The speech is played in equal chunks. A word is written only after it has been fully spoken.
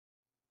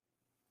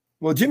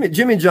Well,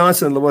 Jimmy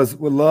Johnson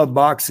would love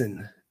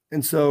boxing,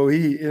 and so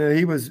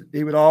he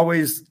would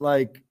always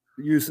like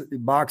use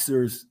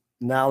boxers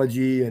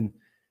analogy and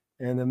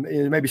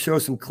maybe show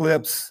some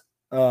clips.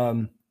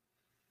 Um,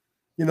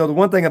 the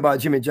one thing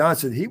about Jimmy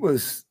Johnson, he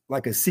was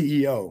like a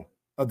CEO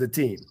of the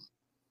team.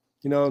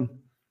 You know,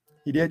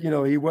 he did. He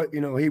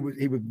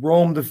would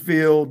roam the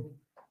field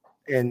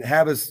and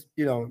have his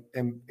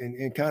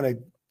and kind of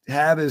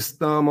have his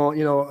thumb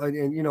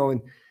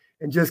on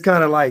and just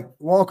kind of like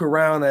walk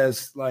around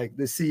as like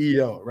the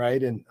CEO,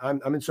 right? And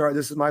I'm in charge.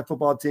 This is my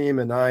football team,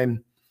 and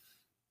I'm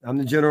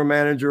the general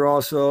manager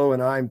also,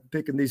 and I'm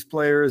picking these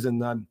players,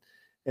 and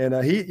he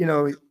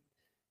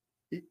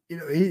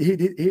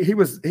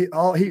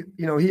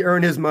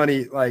earned his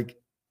money like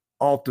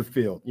off the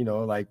field,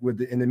 like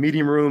in the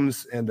meeting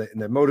rooms and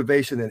the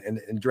motivation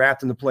and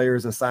drafting the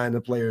players and signing the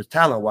players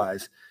talent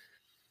wise.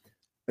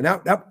 And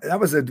that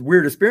was a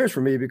weird experience for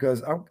me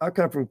because I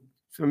come from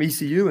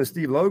ECU, and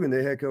Steve Logan,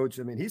 the head coach.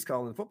 I mean, he's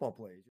calling the football plays.